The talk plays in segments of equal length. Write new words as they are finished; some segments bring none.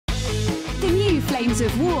Games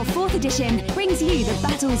of War 4th edition brings you the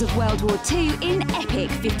battles of World War II in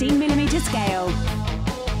epic 15mm scale.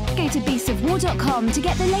 Go to beastsofwar.com to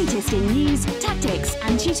get the latest in news, tactics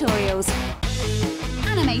and tutorials.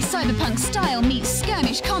 Anime cyberpunk style meets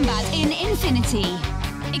skirmish combat in Infinity.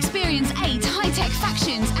 Experience 8 high-tech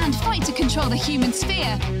factions and fight to control the human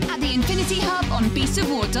sphere at the Infinity Hub on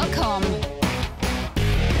beastsofwar.com.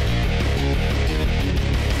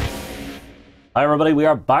 Hi everybody, we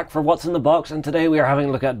are back for What's in the Box, and today we are having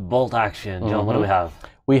a look at bolt action. John, what do we have?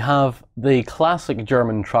 We have the classic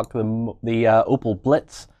German truck, the Opel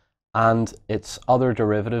Blitz, and its other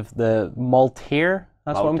derivative, the Maultier.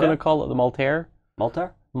 That's what I'm going to call it, the Maultier.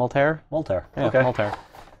 Maultier? Maultier. Maultier. Yeah, okay.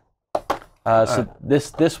 Maultier.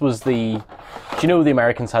 This was the. Do you know the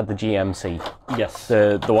Americans had the GMC? Yes.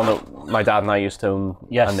 The one that my dad and I used to own.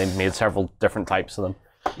 Yes. And they made several different types of them.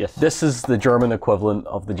 Yes. This is the German equivalent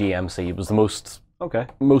of the GMC. It was the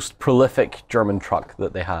most prolific German truck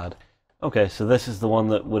that they had. Okay, so this is the one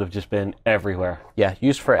that would have just been everywhere. Yeah,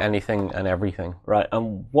 used for anything and everything. Right,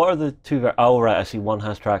 and what are the two? Oh, right, I see one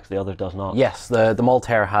has tracks, the other does not. Yes, the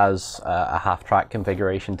Maultier has a half-track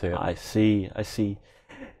configuration to it. I see.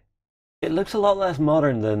 It looks a lot less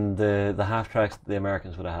modern than the half-tracks that the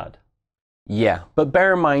Americans would have had. Yeah, but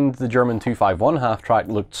bear in mind the German 251 half-track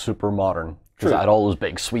looked super modern. Because it had all those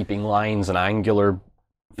big sweeping lines and angular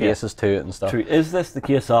faces to it and stuff. True. Is this the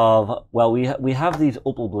case of, well, we have these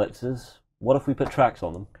Opel Blitzes, what if we put tracks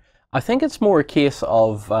on them? I think it's more a case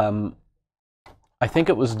of, I think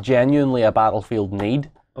it was genuinely a battlefield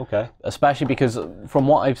need. Okay. Especially because from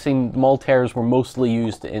what I've seen, Maultiers were mostly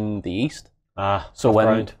used in the east. So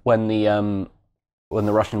when the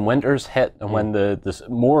Russian winters hit and when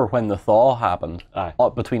when the thaw happened,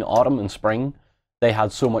 between autumn and spring, they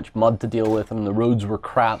had so much mud to deal with and the roads were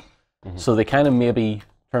crap. So they kind of maybe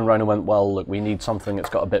turned around and went, well, look, we need something that's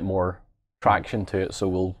got a bit more traction to it,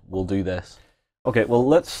 so we'll do this. Okay, well,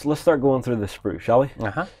 let's start going through the sprue, shall we?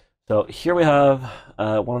 So here we have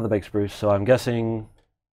one of the big sprues. So I'm guessing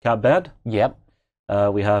cab bed. Yep.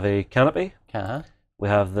 We have a canopy. We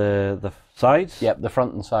have the sides. Yep, the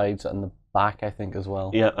front and sides and the back, I think, as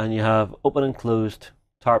well. Yeah, and you have open and closed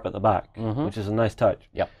tarp at the back, which is a nice touch.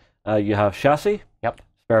 Yep. You have chassis. Yep.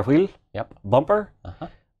 Spare wheel. Yep. Bumper.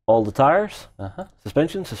 All the tires.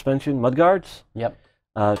 Suspension, mudguards. Yep.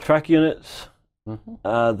 Track units.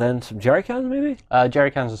 Then some jerry cans, maybe?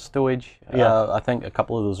 Jerry cans of stowage. Yeah. I think a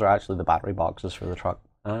couple of those are actually the battery boxes for the truck.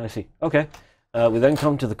 I see. Okay. We then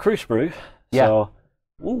come to the crew sprue. Yeah. So,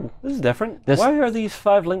 ooh, this is different. Why are these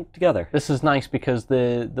 5 linked together? This is nice because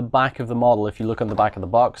the back of the model, if you look on the back of the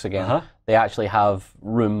box again, they actually have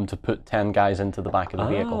room to put 10 guys into the back of the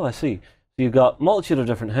vehicle. Oh, I see. So you've got multitude of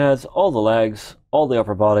different heads, all the legs, all the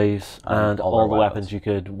upper bodies, and all the weapons you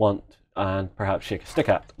could want and perhaps shake a stick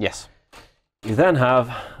at. Yes. You then have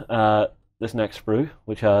this next sprue,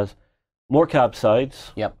 which has more cab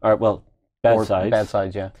sides. Yep. Or, well, bed sides. Bed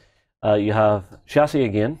sides, yeah. You have chassis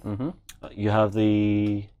again. You have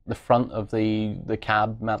the front of the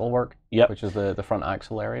cab metalwork, which is the front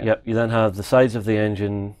axle area. Yep. You then have the sides of the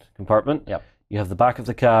engine compartment. Yep. You have the back of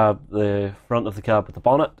the cab, the front of the cab with the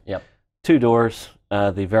bonnet. Yep. 2 doors,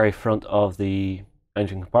 the very front of the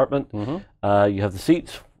engine compartment. You have the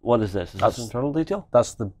seats. What is this? Is this internal detail?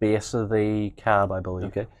 That's the base of the cab, I believe.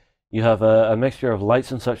 Okay. You have a mixture of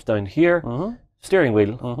lights and such down here. Steering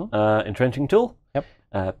wheel, entrenching tool.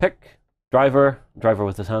 Yep. Pick, driver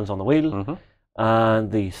with his hands on the wheel.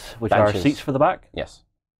 And these, which are seats for the back. Yes.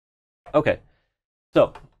 Okay.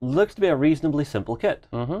 So, looks to be a reasonably simple kit.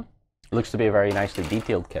 Looks to be a very nicely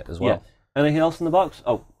detailed kit as well. Yeah. Anything else in the box?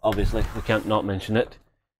 Oh, obviously, we can't not mention it.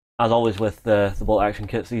 As always with the bolt action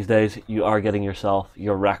kits these days, you are getting yourself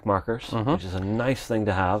your rack markers, which is a nice thing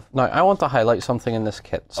to have. Now, I want to highlight something in this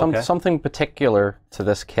kit. Something particular to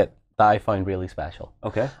this kit that I find really special.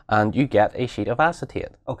 Okay. And you get a sheet of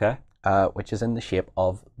acetate. Okay. Which is in the shape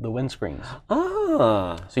of the windscreens.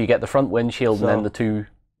 Ah. So you get the front windshield and then the 2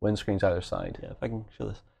 windscreens either side. Yeah, if I can show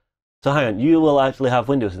this. So hang on, you will actually have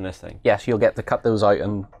windows in this thing? Yes, you'll get to cut those out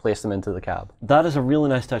and place them into the cab. That is a really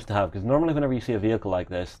nice touch to have, because normally whenever you see a vehicle like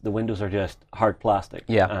this, the windows are just hard plastic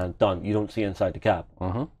and done. You don't see inside the cab.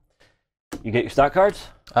 You get your stat cards?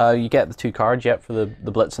 You get the 2 cards, for the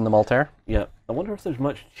Blitz and the Maultier. Yeah. I wonder if there's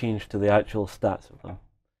much change to the actual stats of them.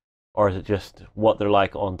 Or is it just what they're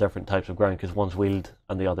like on different types of ground, because one's wheeled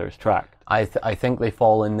and the other is tracked? I think they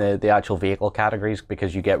fall in the actual vehicle categories,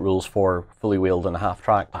 because you get rules for fully wheeled and half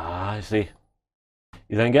track. Ah, I see.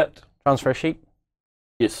 You then get? Transfer sheet.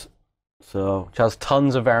 Yes. So, which has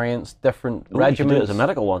tons of variants, different regiments. You can do it as a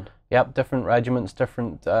medical one. Yep, different regiments,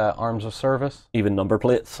 different arms of service. Even number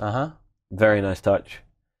plates. Very nice touch.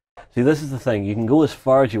 See, this is the thing. You can go as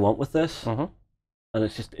far as you want with this, and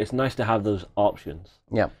it's nice to have those options.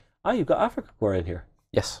 Yeah. Ah, you've got Africa Corps in here.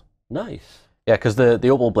 Yes. Nice. Yeah, because the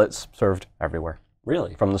Opel Blitz served everywhere.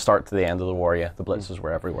 Really? From the start to the end of the war, yeah, the Blitzes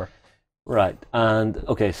were everywhere. Right, and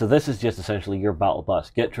okay, so this is just essentially your battle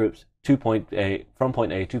bus. Get troops from point A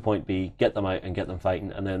to point B, get them out and get them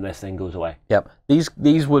fighting, and then this thing goes away. Yep.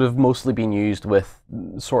 These would have mostly been used with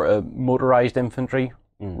sort of motorized infantry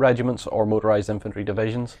regiments or motorized infantry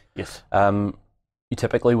divisions. Yes. You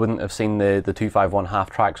typically wouldn't have seen the 251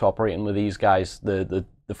 half tracks operating with these guys. The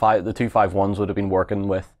 251s would have been working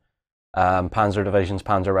with panzer divisions,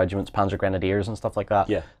 panzer regiments, panzer grenadiers, and stuff like that.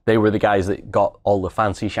 Yeah. They were the guys that got all the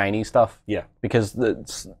fancy, shiny stuff. Yeah. Because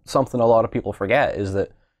something a lot of people forget is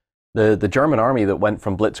that the German army that went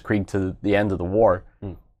from Blitzkrieg to the end of the war,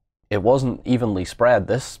 it wasn't evenly spread.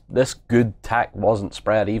 This good tech wasn't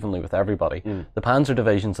spread evenly with everybody. The panzer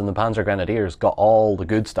divisions and the panzer grenadiers got all the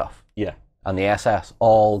good stuff. Yeah. And the SS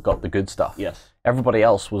all got the good stuff. Yes. Everybody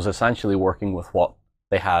else was essentially working with what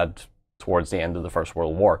they had towards the end of the First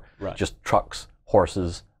World War. Right. Just trucks,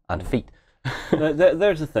 horses, and feet.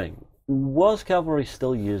 There's the thing. Was cavalry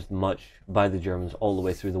still used much by the Germans all the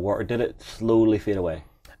way through the war, or did it slowly fade away?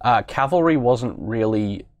 Cavalry wasn't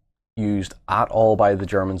really used at all by the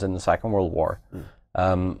Germans in the Second World War.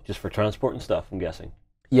 Just for transport and stuff, I'm guessing.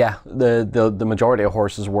 Yeah, the majority of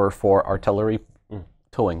horses were for artillery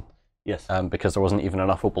towing. Yes. Because there wasn't even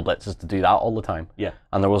enough Opel Blitzes to do that all the time. Yeah.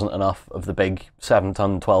 And there wasn't enough of the big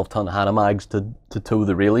 7-ton, 12-ton Hanemags to tow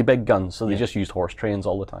the really big guns, so they just used horse trains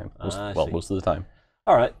all the time. Most of the time.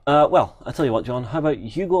 All right. Well, I'll tell you what, John. How about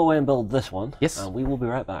you go away and build this one? Yes. And we will be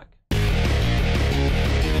right back.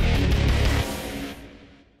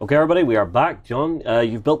 Okay, everybody, we are back. John,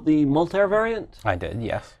 you've built the Maultier variant? I did,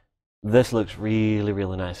 yes. This looks really,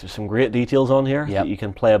 really nice. There's some great details on here that you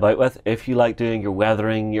can play about with. If you like doing your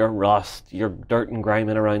weathering, your rust, your dirt and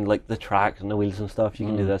griming around like the tracks and the wheels and stuff, you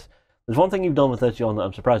can do this. There's one thing you've done with this, John, that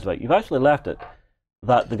I'm surprised about. You've actually left it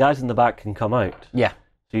that the guys in the back can come out. Yeah.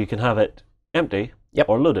 So you can have it empty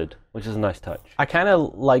or loaded, which is a nice touch. I kind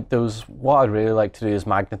of like those. What I'd really like to do is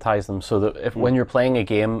magnetize them so that if when you're playing a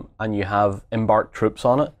game and you have embarked troops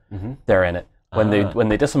on it, they're in it. When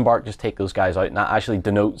they disembark, just take those guys out, and that actually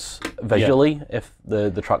denotes visually if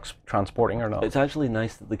the truck's transporting or not. It's actually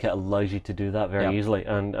nice that the kit allows you to do that very easily.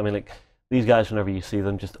 And I mean, like these guys, whenever you see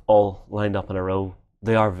them just all lined up in a row,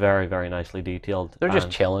 they are very, very nicely detailed. They're just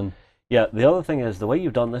chilling. Yeah. The other thing is the way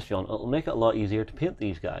you've done this, John. It'll make it a lot easier to paint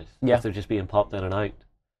these guys if they're just being popped in and out.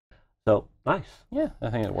 So nice. Yeah, I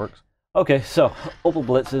think it works. Okay, so Opel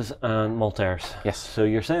Blitzes and Maultiers. Yes. So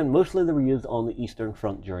you're saying mostly they were used on the Eastern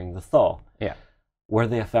Front during the thaw. Yeah. Were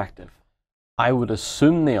they effective? I would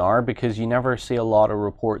assume they are, because you never see a lot of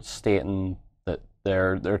reports stating that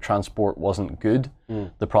their transport wasn't good.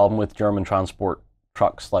 The problem with German transport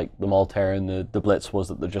trucks like the Maultier and the Blitz was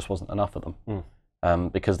that there just wasn't enough of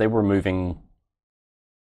them. Because they were moving...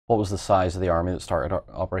 What was the size of the army that started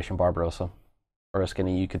Operation Barbarossa? Or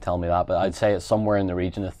Skinny, you could tell me that, but I'd say it's somewhere in the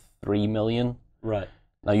region of 3 million. Right.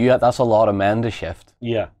 Now, that's a lot of men to shift.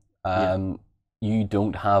 Yeah. You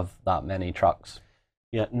don't have that many trucks.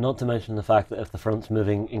 Yeah, not to mention the fact that if the front's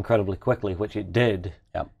moving incredibly quickly, which it did,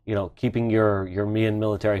 you know, keeping your main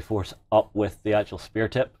military force up with the actual spear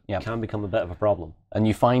tip can become a bit of a problem. And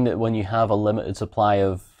you find that when you have a limited supply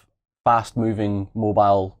of fast-moving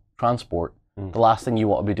mobile transport, the last thing you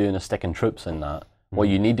want to be doing is sticking troops in that. What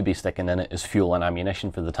you need to be sticking in it is fuel and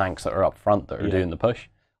ammunition for the tanks that are up front that are doing the push.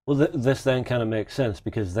 Well, this then kind of makes sense,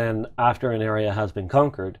 because then after an area has been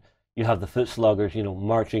conquered, you have the foot sluggers, you know,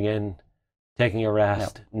 marching in, taking a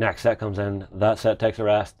rest. Next set comes in, that set takes a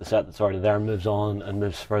rest, the set that's already there moves on and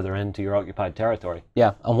moves further into your occupied territory.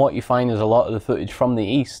 Yeah, and what you find is a lot of the footage from the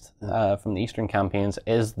east, from the eastern campaigns,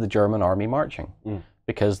 is the German army marching.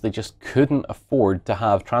 Because they just couldn't afford to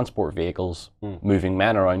have transport vehicles moving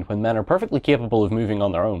men around when men are perfectly capable of moving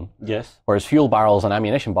on their own. Yes. Whereas fuel barrels and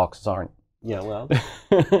ammunition boxes aren't. Yeah, well,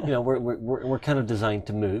 you know, we're kind of designed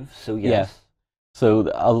to move, so yes. Yeah.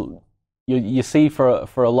 So you see for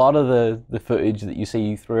a lot of the footage that you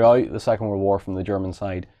see throughout the Second World War from the German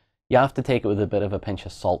side, you have to take it with a bit of a pinch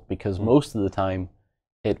of salt, because most of the time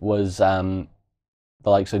it was the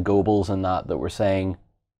likes of Goebbels and that were saying,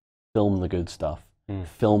 film the good stuff.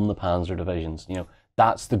 Film the panzer divisions. You know,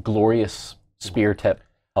 that's the glorious spear tip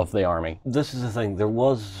of the army. This is the thing. There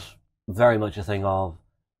was very much a thing of,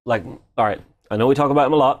 like, all right, I know we talk about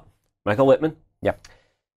him a lot, Michael Whitman. Yeah.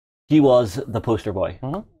 He was the poster boy.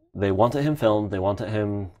 They wanted him filmed, they wanted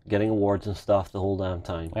him getting awards and stuff the whole damn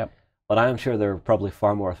time. Yep. But I am sure there are probably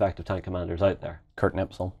far more effective tank commanders out there. Kurt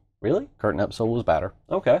Nipsel. Really? Kurt Nipsel was better.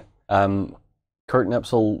 Okay. Kurt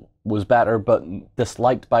Nipsel was better, but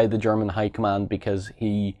disliked by the German high command because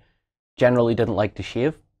he generally didn't like to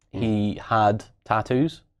shave. He had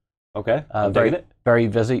tattoos. Okay,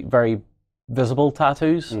 very visible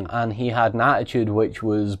tattoos, and he had an attitude which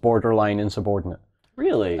was borderline insubordinate.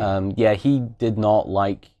 Really? Yeah, he did not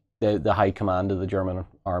like the high command of the German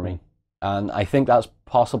army, and I think that's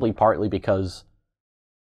possibly partly because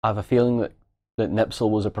I have a feeling that Nipsel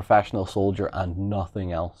was a professional soldier and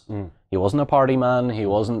nothing else. He wasn't a party man. He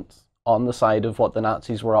wasn't on the side of what the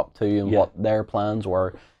Nazis were up to and what their plans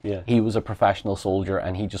were. Yeah. He was a professional soldier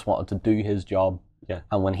and he just wanted to do his job. Yeah.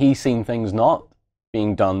 And when he seen things not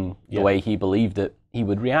being done the way he believed it, he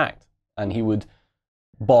would react and he would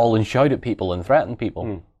bawl and shout at people and threaten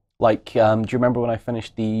people. Like, do you remember when I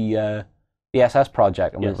finished the SS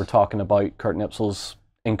project and we were talking about Kurt Nipsel's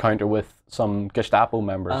encounter with some Gestapo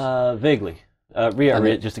members? Vaguely.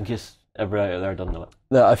 Reiterate just in case everybody out there doesn't know it.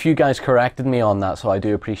 A few guys corrected me on that, so I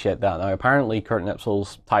do appreciate that. Now, apparently, Kurt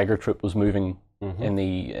Nipsel's Tiger troop was moving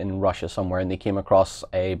in Russia somewhere, and they came across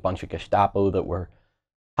a bunch of Gestapo that were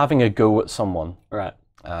having a go at someone. Right.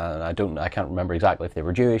 I can't remember exactly if they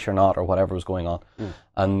were Jewish or not, or whatever was going on.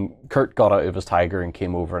 And Kurt got out of his Tiger and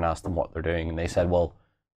came over and asked them what they're doing, and they said, "Well,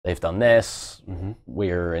 they've done this.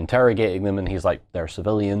 We're interrogating them," and he's like, "They're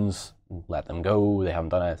civilians. Let them go. They haven't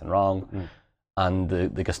done anything wrong." And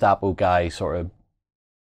the Gestapo guy sort of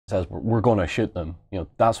says, "We're going to shoot them. You know,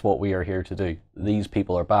 that's what we are here to do. These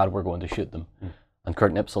people are bad. We're going to shoot them." And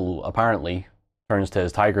Kurt Nipsel apparently turns to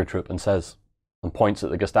his Tiger troop and says, and points at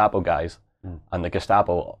the Gestapo guys. And the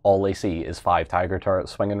Gestapo, all they see is 5 Tiger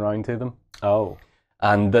turrets swinging around to them. Oh.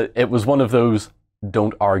 And it was one of those,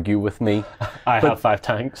 don't argue with me. I have 5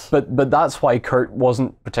 tanks. But that's why Kurt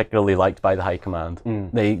wasn't particularly liked by the high command.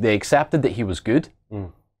 They accepted that he was good.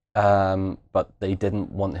 But they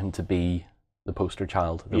didn't want him to be the poster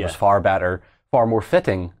child. There was far better, far more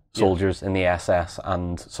fitting soldiers in the SS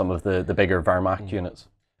and some of the bigger Wehrmacht units.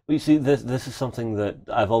 Well, you see, this is something that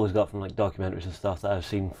I've always got from like documentaries and stuff that I've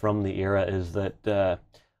seen from the era is that,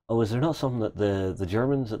 is there not something that the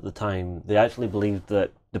Germans at the time, they actually believed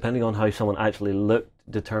that depending on how someone actually looked,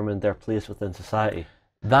 determined their place within society.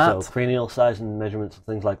 So cranial size and measurements and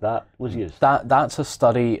things like that was used. That's a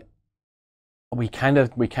study we kind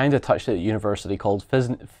of touched it at university called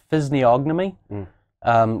physiognomy,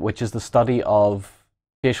 which is the study of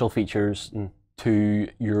facial features to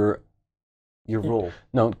your role.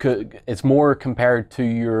 No, it's more compared to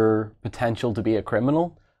your potential to be a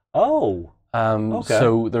criminal. Oh. Okay.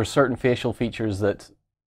 So there's certain facial features that,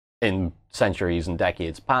 in centuries and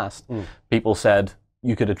decades past, people said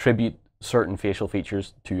you could attribute certain facial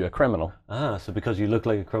features to a criminal. Ah, so because you look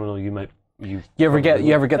like a criminal, you might. You ever get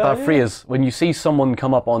that phrase when you see someone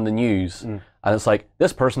come up on the news and it's like,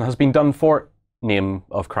 this person has been done for name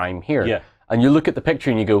of crime here. Yeah. And you look at the picture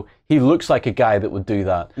and you go, he looks like a guy that would do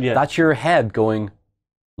that. Yeah. That's your head going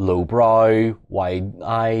low brow, wide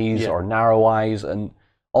eyes or narrow eyes and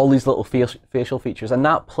all these little facial features. And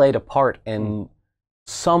that played a part in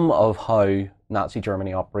some of how Nazi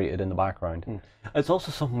Germany operated in the background. It's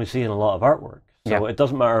also something we see in a lot of artwork. So it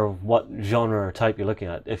doesn't matter what genre or type you're looking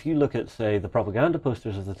at. If you look at, say, the propaganda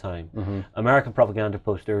posters of the time, American propaganda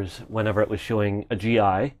posters, whenever it was showing a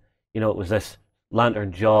GI, you know, it was this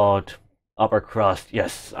lantern-jawed, upper crust,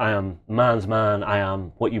 yes, I am man's man, I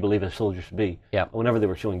am what you believe a soldier should be. Yeah. Whenever they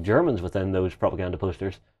were showing Germans within those propaganda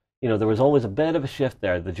posters, you know, there was always a bit of a shift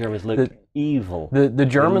there. The Germans looked evil. The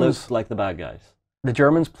Germans looked like the bad guys. The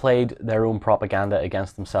Germans played their own propaganda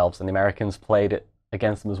against themselves, and the Americans played it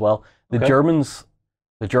against them as well. The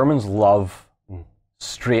Germans love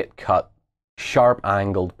straight cut, sharp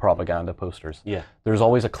angled propaganda posters. Yeah. There's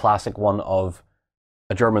always a classic one of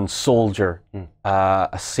a German soldier,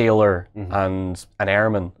 a sailor, and an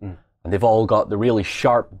airman, and they've all got the really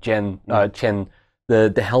sharp chin.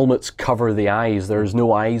 The helmets cover the eyes. There's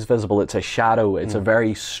no eyes visible. It's a shadow. It's a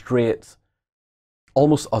very straight,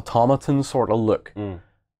 almost automaton sort of look,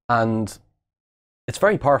 and it's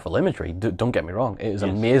very powerful imagery. Don't get me wrong. It is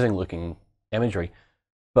amazing looking imagery,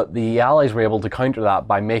 but the Allies were able to counter that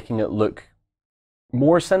by making it look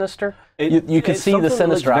more sinister. You can see the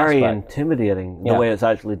sinister aspect. It's very intimidating the way it's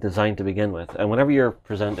actually designed to begin with, and whenever you're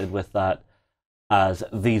presented with that as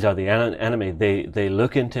these are the enemy, they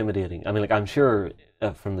look intimidating. I mean, like, I'm sure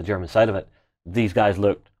from the German side of it, these guys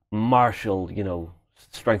looked martial, you know,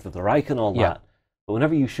 strength of the Reich and all that. But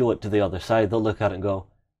whenever you show it to the other side, they'll look at it and go,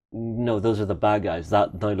 no, those are the bad guys.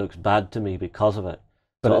 That now looks bad to me because of it.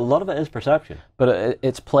 But so a lot of it is perception. But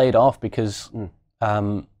it's played off because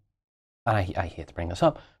and I hate to bring this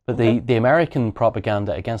up, but the American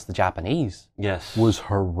propaganda against the Japanese was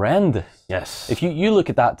horrendous. Yes. If you look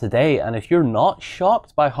at that today, and if you're not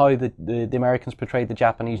shocked by how the Americans portrayed the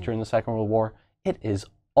Japanese during the Second World War, it is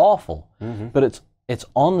awful. But it's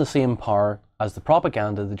on the same par as the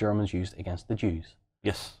propaganda the Germans used against the Jews.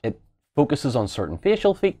 Yes. It focuses on certain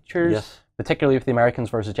facial features, particularly with the Americans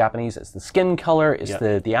versus Japanese. It's the skin color, it's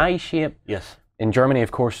the eye shape. Yes. In Germany, of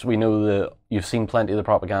course, we know that you've seen plenty of the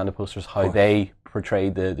propaganda posters, how they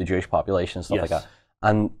portrayed the Jewish population and stuff like that.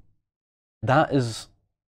 And that is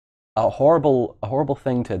a horrible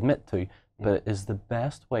thing to admit to, but it is the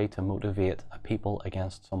best way to motivate a people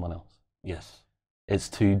against someone else. Yes. It's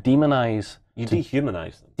to demonize. You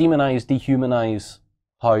dehumanize them. Dehumanize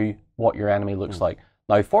what your enemy looks like.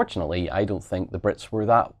 Now, fortunately, I don't think the Brits were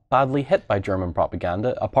that badly hit by German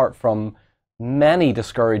propaganda, apart from many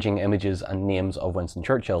discouraging images and names of Winston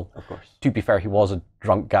Churchill. Of course. To be fair, he was a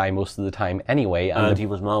drunk guy most of the time anyway. And he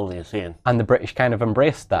was mildly insane. And the British kind of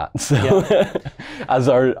embraced that. So as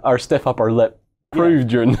our stiff upper lip proved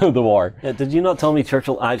during the war. Yeah, did you not tell me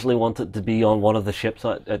Churchill actually wanted to be on one of the ships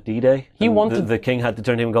at D-Day? He wanted... The king had to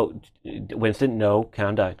turn to him and go, Winston, no,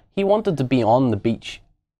 calm down. He wanted to be on the beach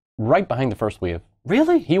right behind the first wave.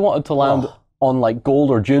 Really? He wanted to land on like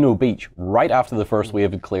Gold or Juno Beach right after the first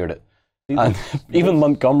wave had cleared it. And even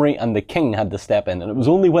Montgomery and the king had to step in. And it was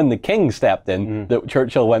only when the king stepped in that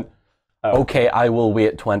Churchill went, okay, I will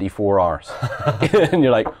wait 24 hours. And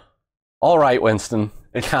you're like, all right, Winston.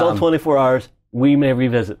 It's still 24 hours. We may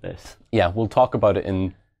revisit this. Yeah, we'll talk about it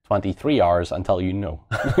in 23 hours until you know.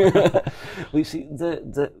 We see,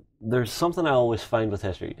 there's something I always find with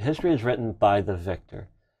history. History is written by the victor.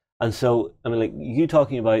 And so, I mean, like, you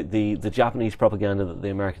talking about the Japanese propaganda that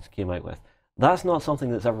the Americans came out with, that's not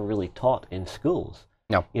something that's ever really taught in schools.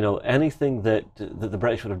 No. You know, anything that the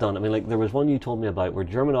British would have done. I mean, like, there was one you told me about where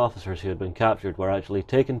German officers who had been captured were actually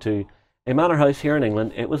taken to a manor house here in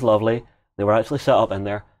England. It was lovely. They were actually set up in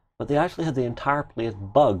there, but they actually had the entire place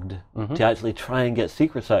bugged to actually try and get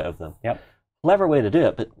secrets out of them. Yep. Clever way to do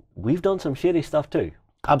it, but we've done some shady stuff too.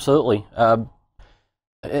 Absolutely.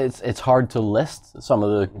 It's hard to list some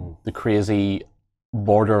of the crazy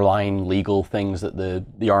borderline legal things that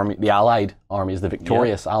the Allied armies, the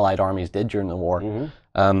victorious Allied armies did during the war.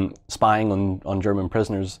 Spying on German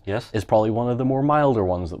prisoners is probably one of the more milder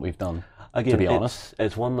ones that we've done, again, to be honest.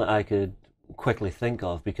 It's one that I could quickly think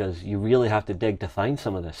of because you really have to dig to find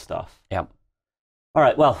some of this stuff. Yeah. All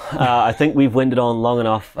right, well, I think we've winded on long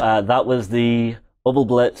enough. That was the Opel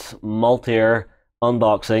Blitz Maultier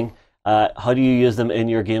unboxing. How do you use them in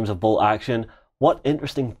your games of bolt action? What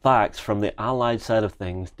interesting facts from the Allied side of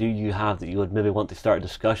things do you have that you would maybe want to start a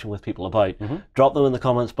discussion with people about? Drop them in the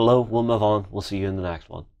comments below. We'll move on. We'll see you in the next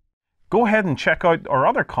one. Go ahead and check out our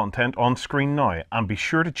other content on screen now, and be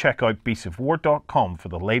sure to check out beastsofwar.com for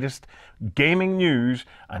the latest gaming news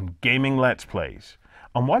and gaming Let's Plays.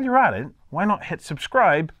 And while you're at it, why not hit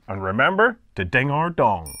subscribe and remember to ding our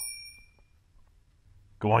dong.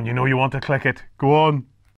 Go on, you know you want to click it. Go on.